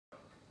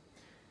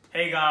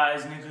Hey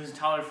guys, Nicholas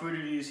Tyler Food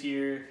Reviews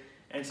here,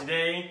 and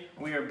today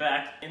we are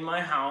back in my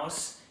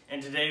house,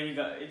 and today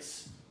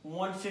it's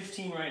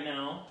 1:15 right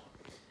now,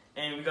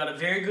 and we got a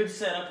very good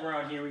setup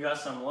around here. We got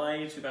some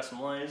lights,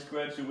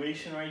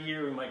 graduation right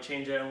here. We might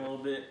change that a little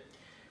bit,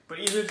 but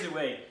either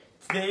way,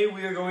 today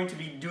we are going to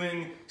be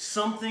doing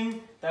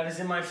something that is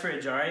in my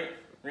fridge. All right,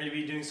 we're going to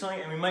be doing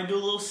something, and we might do a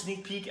little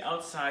sneak peek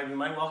outside. We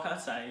might walk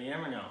outside. You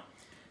never know.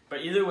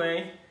 But either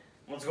way,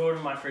 let's go over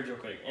to my fridge real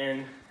quick,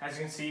 and as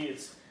you can see,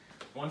 it's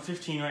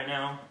 1:15 right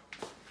now,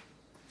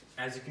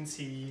 as you can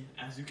see,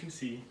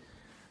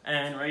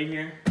 and right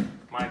here,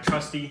 my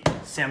trusty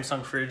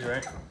Samsung fridge,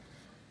 right?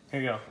 Here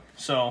we go.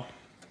 So,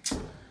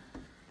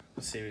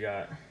 let's see, we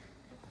got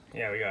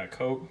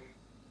Coke.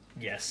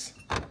 Yes,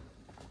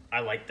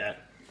 I like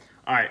that.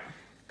 All right,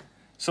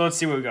 so let's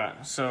see what we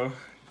got. So,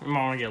 I'm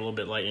gonna get a little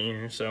bit light in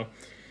here. So,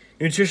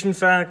 nutrition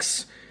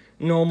facts,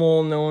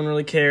 normal, no one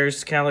really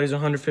cares. Calories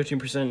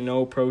 115%,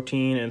 no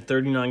protein, and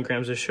 39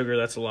 grams of sugar,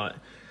 that's a lot.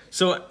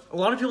 So a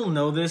lot of people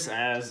know this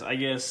as, I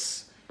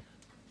guess,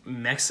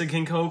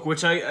 Mexican Coke,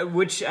 which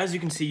as you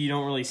can see, you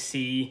don't really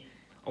see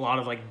a lot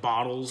of like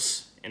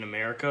bottles in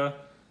America.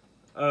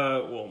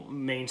 Well,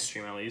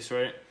 mainstream at least,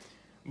 right?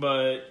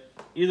 But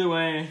either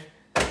way,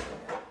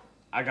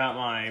 I got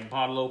my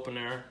bottle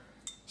opener.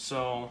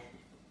 So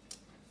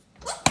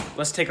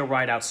let's take a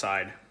ride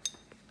outside.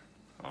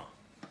 Oh.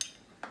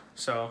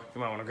 So you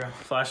might want to grab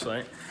a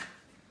flashlight.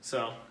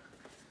 So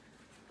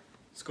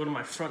let's go to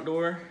my front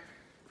door.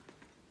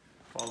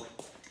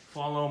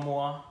 Follow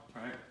moi,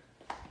 right?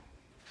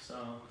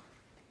 So,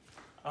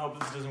 I hope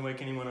this doesn't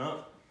wake anyone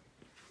up.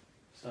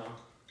 So,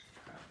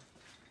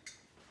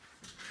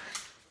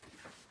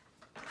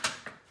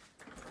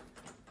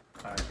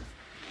 alright.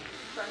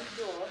 Front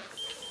door.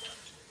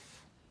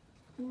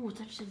 Ooh, I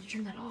thought you said to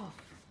turn that off.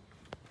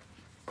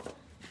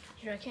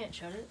 Here, I can't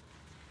shut it.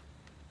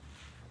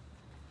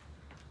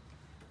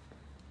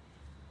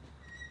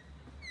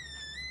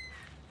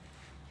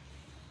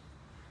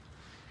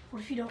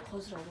 What if you don't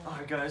close it all the way?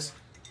 Alright, guys.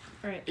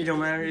 Alright. It don't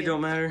matter, it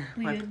don't matter.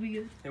 We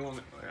good. It won't.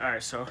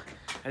 Alright, so,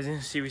 as you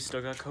can see, we still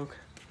got Coke.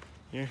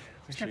 Here.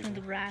 Stepping in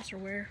the grass or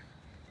where?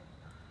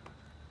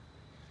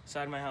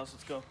 Side of my house,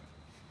 let's go. What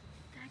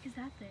the heck is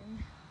that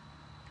thing?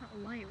 Not a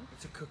light.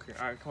 It's a cooker.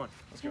 Alright, come on.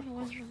 Let's go.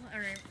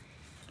 Alright.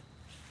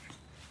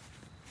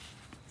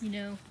 You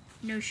know,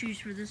 no shoes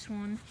for this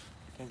one.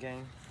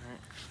 Gang.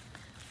 Alright.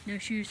 No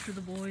shoes for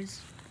the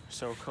boys.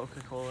 So,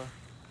 Coca-Cola.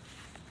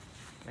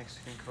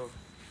 Mexican Coke.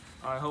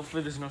 Alright,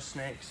 hopefully there's no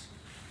snakes.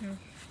 No.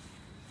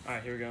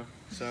 Alright, here we go.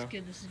 This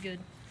is good.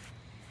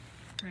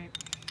 Alright.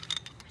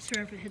 I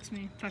swear if it hits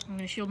me, fuck, I'm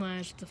gonna shield my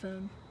eyes with the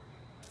phone.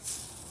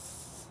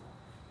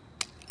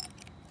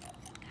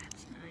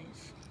 That's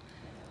nice.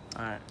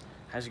 Alright,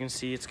 as you can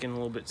see, it's getting a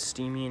little bit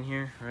steamy in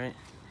here, right?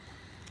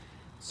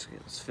 So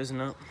it's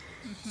fizzing up.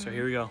 So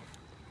here we go.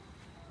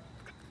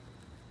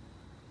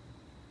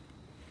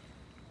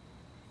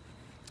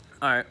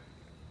 Alright,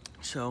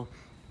 so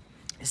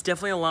it's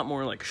definitely a lot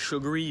more like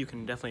sugary. You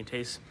can definitely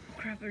taste.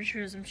 Crap, I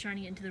sure as I'm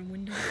shining it into the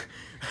window.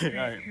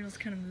 Alright, here, let's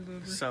kind of move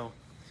over. so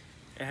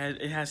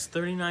it has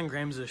 39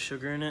 grams of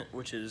sugar in it,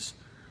 which is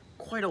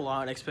quite a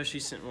lot,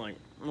 especially since like,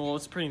 well,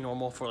 it's pretty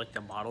normal for like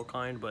the bottle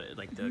kind, but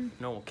like the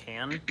normal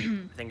can,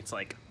 I think it's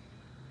like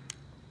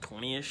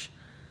 20-ish.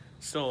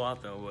 Still a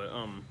lot though, but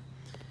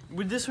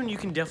with this one you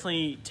can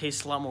definitely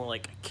taste a lot more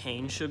like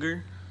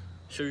sugar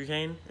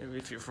cane.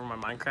 If you're from my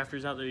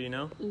Minecrafters out there, you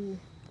know. Ooh,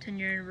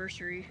 10-year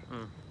anniversary.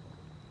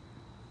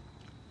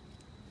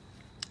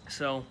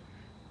 So,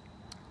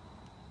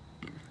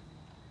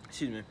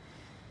 excuse me.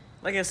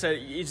 Like I said,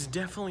 it's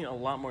definitely a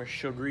lot more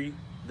sugary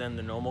than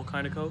the normal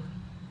kind of Coke.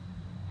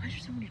 Why is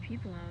there so many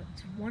people out?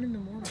 It's 1 in the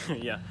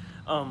morning. Yeah.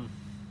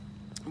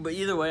 But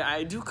either way,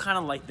 I do kind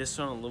of like this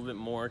one a little bit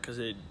more because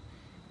it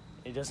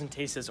doesn't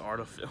taste as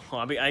artificial.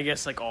 I mean, I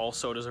guess like all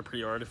sodas are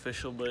pretty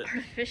artificial, but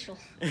Artificial.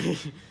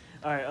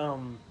 all right.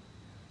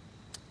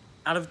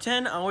 Out of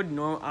 10, I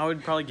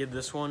would probably give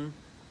this one.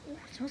 Oh,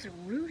 it smells like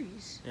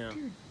Rudy's. Yeah.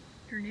 Dude,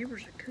 your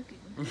neighbors are cooking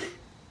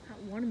at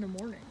 1 in the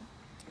morning.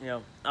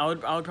 Yeah, I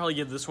would probably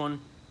give this one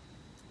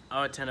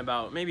out of 10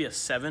 about maybe a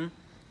 7.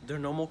 Their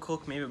normal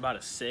Coke maybe about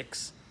a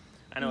 6.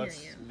 I know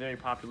it's very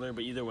popular,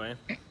 but either way.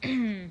 Let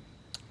me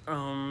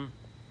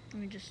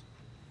just.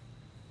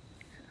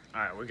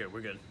 All right, we're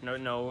good.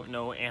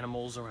 No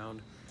animals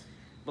around.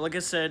 But like I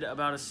said,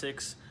 about a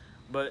 6.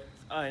 But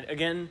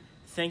again,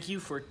 thank you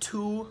for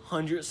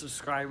 200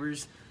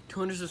 subscribers.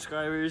 200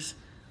 subscribers.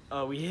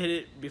 We hit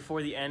it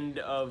before the end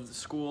of the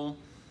school.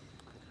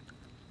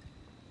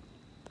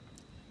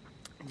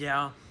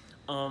 Yeah,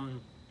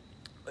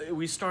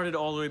 we started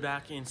all the way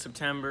back in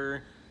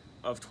September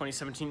of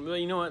 2017. But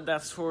you know what?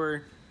 That's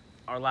for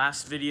our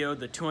last video,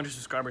 the 200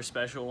 subscriber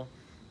special.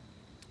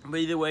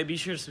 But either way, be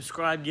sure to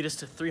subscribe. Get us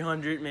to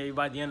 300 maybe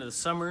by the end of the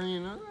summer. You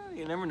know,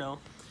 you never know.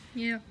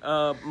 Yeah.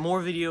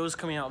 More videos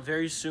coming out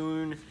very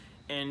soon.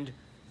 And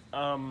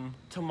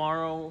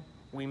tomorrow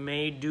we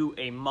may do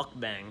a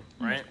mukbang,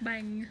 right?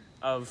 Mukbang.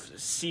 Of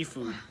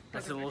seafood.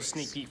 That's a little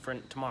sneak peek for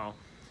tomorrow.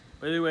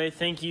 But anyway,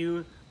 thank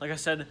you. like I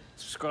said,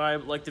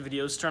 subscribe, like the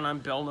videos, turn on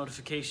bell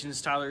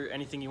notifications. Tyler,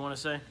 anything you want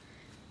to say?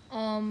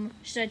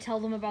 Should I tell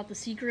them about the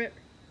secret?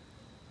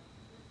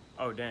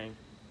 Oh, dang.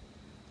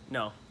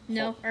 No.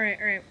 No?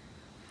 Alright.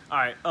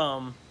 Alright,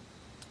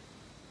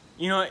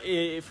 you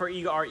know, for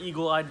our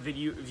eagle-eyed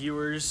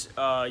viewers,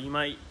 you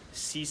might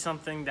see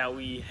something that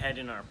we had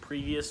in our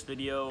previous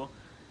video,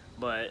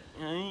 but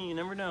you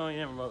never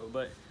know,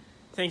 but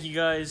thank you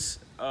guys,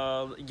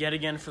 yet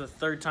again for the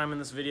third time in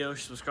this video.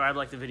 Subscribe,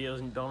 like the videos,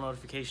 and bell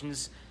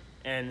notifications,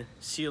 and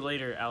see you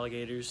later,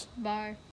 alligators. Bye.